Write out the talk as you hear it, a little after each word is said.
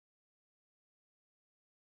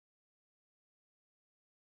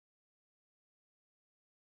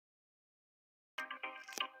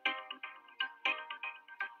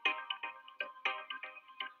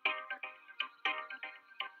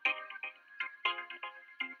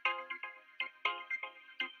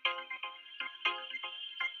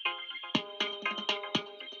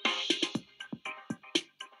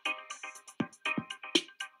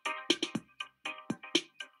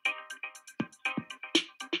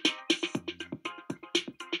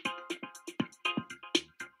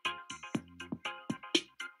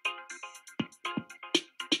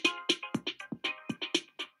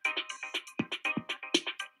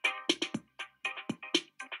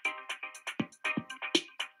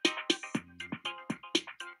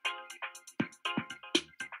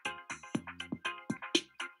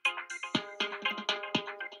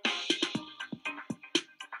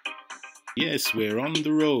Yes, we're on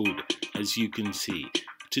the road, as you can see.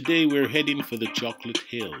 Today we're heading for the Chocolate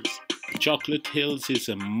Hills. The Chocolate Hills is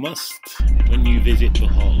a must when you visit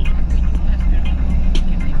Bohol.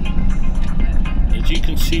 As you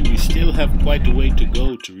can see, we still have quite a way to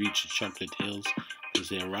go to reach the Chocolate Hills because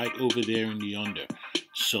they're right over there in the yonder.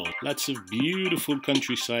 So, lots of beautiful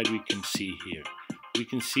countryside we can see here. We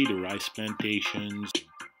can see the rice plantations.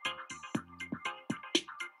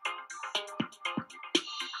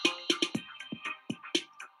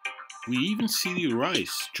 We even see the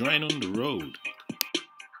rice drying on the road.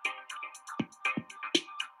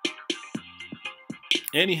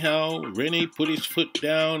 Anyhow, Rene put his foot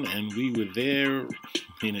down and we were there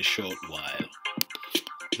in a short while.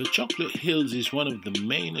 The Chocolate Hills is one of the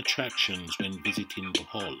main attractions when visiting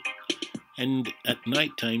Bohol. And at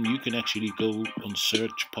night time you can actually go on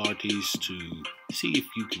search parties to see if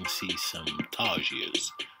you can see some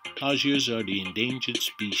tarsiers. Tarsiers are the endangered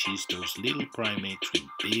species, those little primates with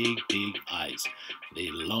big eyes, they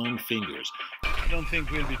long fingers. I don't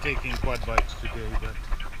think we'll be taking quad bikes today, but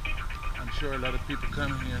I'm sure a lot of people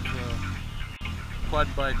come here for quad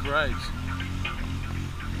bike rides.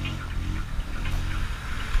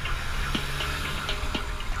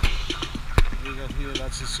 We got here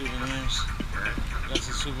lots of souvenirs, lots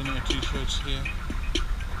of souvenir t-shirts here.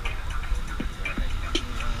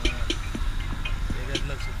 They got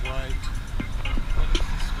lots of white. What is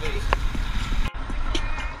this place?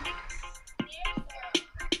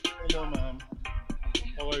 Hello ma'am,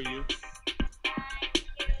 how are you?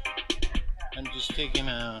 I'm just taking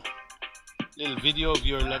a little video of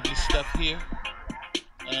your lovely stuff here.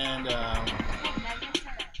 And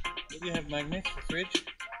do you have magnets for fridge?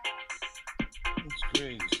 That's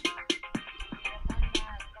great.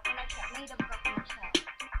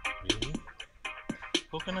 Really?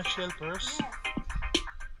 Coconut shell purse?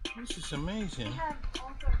 This is amazing.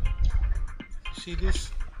 You see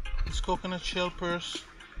this coconut shell purse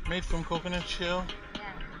made from coconut shell?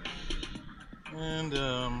 And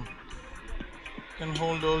can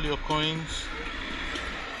hold all your coins.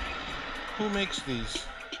 Who makes these?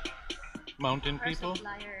 Mountain people?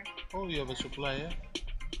 Supplier. Oh, you have a supplier?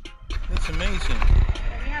 That's amazing.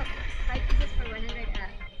 We have 5 pieces for 100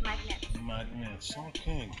 magnets. Magnets.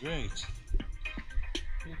 Okay, great.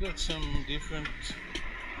 We got some different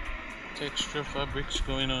texture fabrics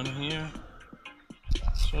going on here.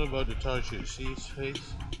 It's all about the tarsier. See his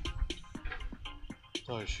face?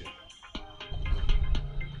 Tarsier.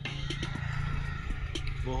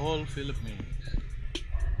 Bohol, Philippines.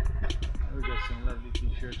 We got some lovely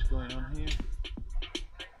t-shirts going on here.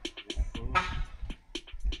 We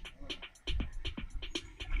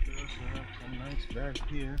also have some nice bag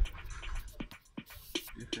here.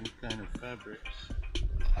 Different kind of fabrics.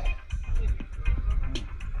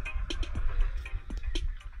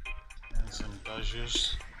 And some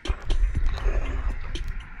tarsiers.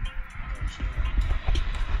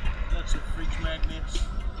 Lots of fridge magnets.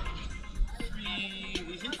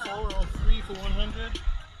 Is it 4 or 3 for 100?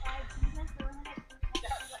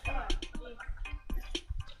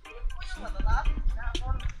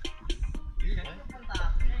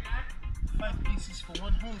 5 pieces for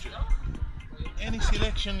 100. Any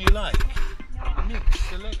selection you like. Mixed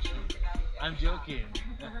selection. I'm joking.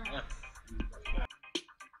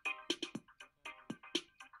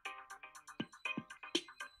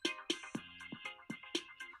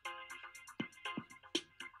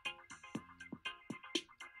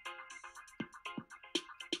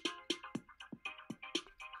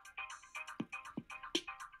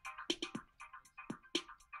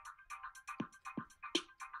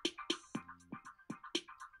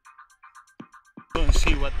 Go and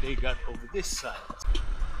see what they got over this side.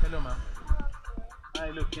 Hello, ma'am. I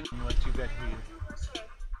look in what you got here.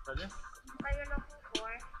 Pardon? What are you looking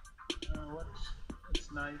for?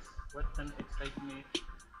 What's nice? What can excite me?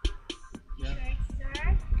 Yeah. Shirts,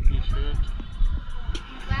 sir. T-shirt.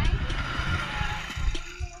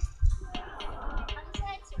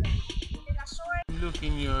 Look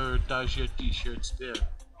in your tarsier t-shirts there.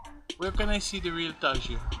 Where can I see the real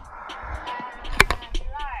tarsier?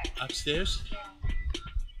 Upstairs?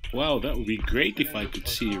 Wow, that would be great if I could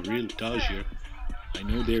see a real tarsier. I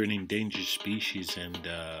know they're an endangered species and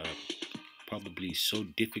probably so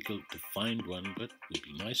difficult to find one, but it would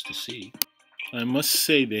be nice to see. I must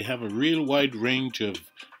say they have a real wide range of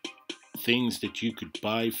things that you could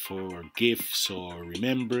buy for gifts or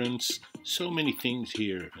remembrance. So many things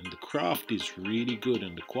here, and the craft is really good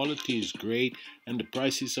and the quality is great and the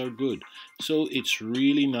prices are good. So it's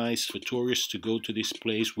really nice for tourists to go to this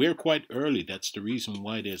place. We're quite early, that's the reason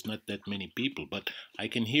why there's not that many people, but I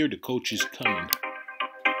can hear the coaches coming.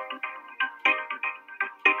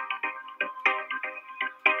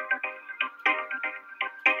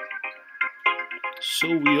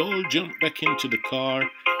 So we all jumped back into the car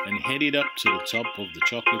and headed up to the top of the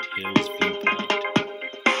Chocolate Hills viewpoint.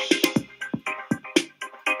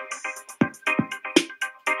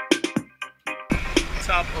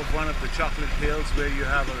 Top of one of the Chocolate Hills where you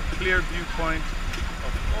have a clear viewpoint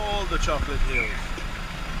of all the Chocolate Hills.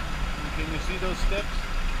 And can you see those steps?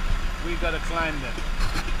 We gotta climb them.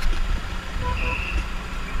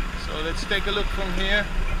 So let's take a look from here.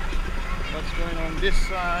 What's going on this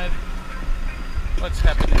side? What's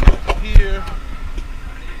happening over here?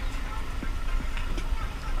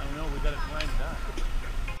 I know we gotta climb that.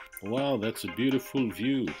 Wow, that's a beautiful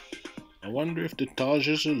view. I wonder if the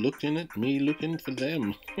Tajas are looking at me looking for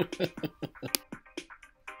them.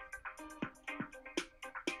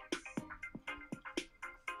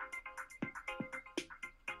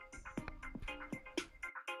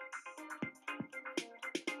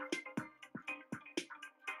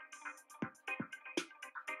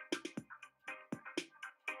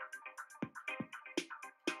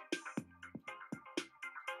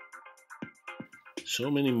 So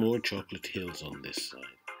many more chocolate hills on this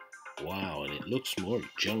side. Wow, and it looks more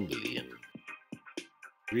jungly and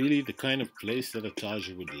really the kind of place that a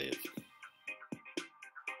Taja would live.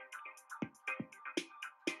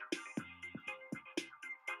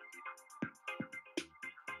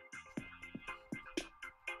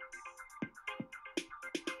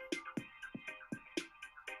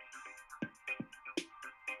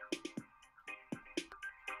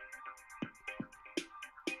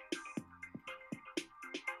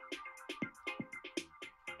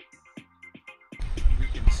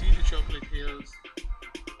 See the Chocolate Hills,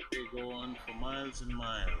 they go on for miles and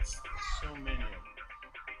miles. So many of them.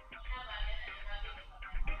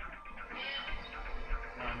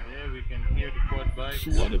 Down there we can hear the quad bikes.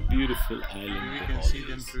 What a beautiful island. We can see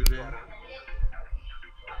them through there.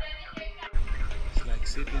 It's like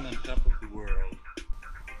sitting on top of the world.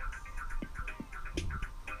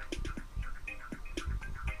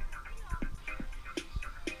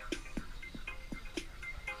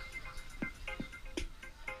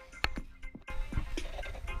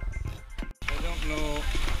 I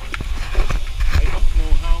don't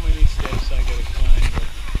know how many steps I gotta climb, but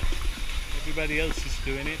everybody else is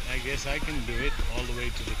doing it. I guess I can do it all the way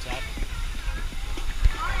to the top.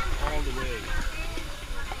 All the way.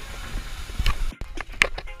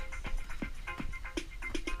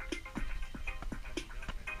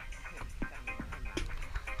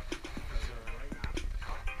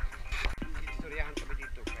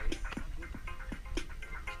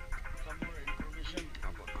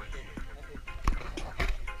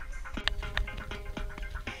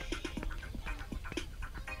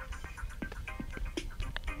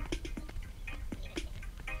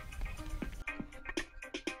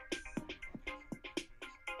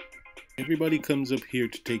 Everybody comes up here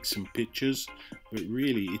to take some pictures, but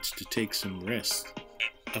really it's to take some rest.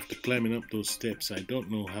 After climbing up those steps, I don't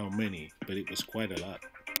know how many, but it was quite a lot.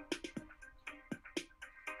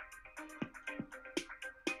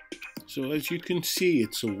 So as you can see,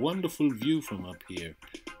 it's a wonderful view from up here.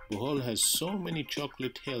 Bohol has so many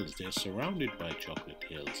chocolate hills. They're surrounded by chocolate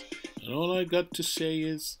hills. And all I got to say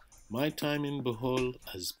is, my time in Bohol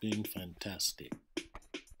has been fantastic.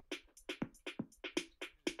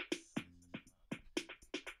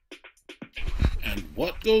 And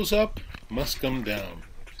what goes up must come down.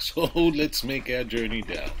 So let's make our journey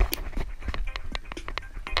down.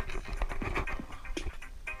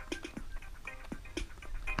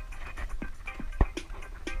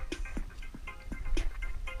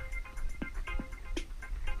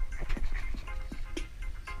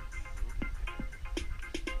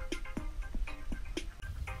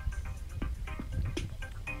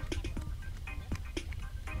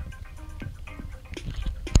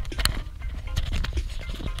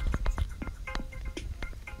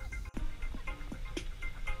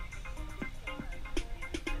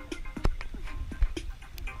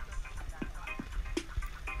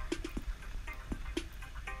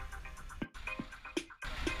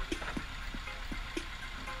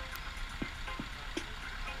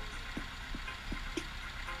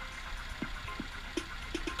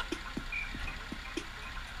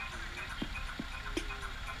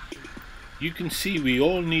 You can see we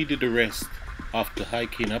all needed a rest after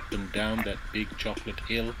hiking up and down that big chocolate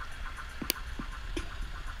hill.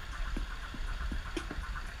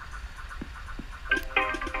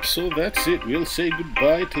 So that's it. We'll say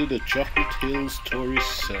goodbye to the Chocolate Hills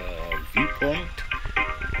Tourist Viewpoint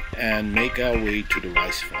and make our way to the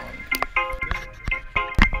rice farm.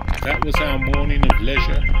 That was our morning of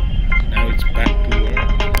leisure. Now it's back to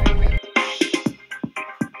work.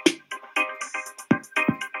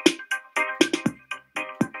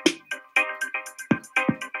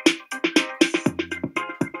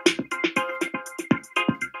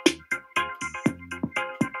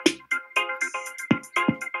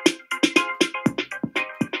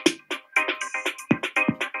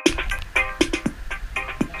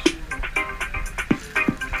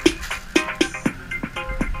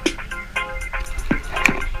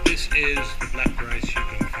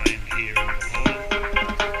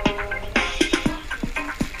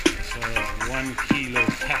 kilo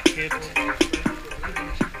packet.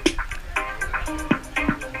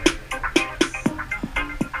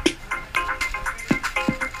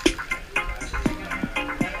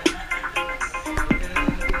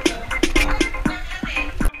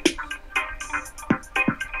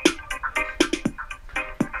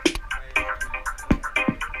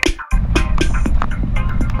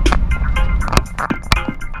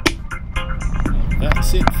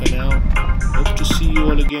 That's it for now. Hope to see you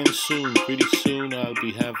all again soon. Pretty soon I'll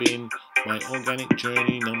be having my organic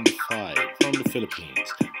journey number 5 from the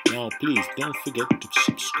Philippines. Now please don't forget to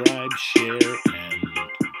subscribe, share and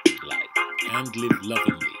like, and live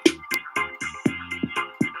lovingly.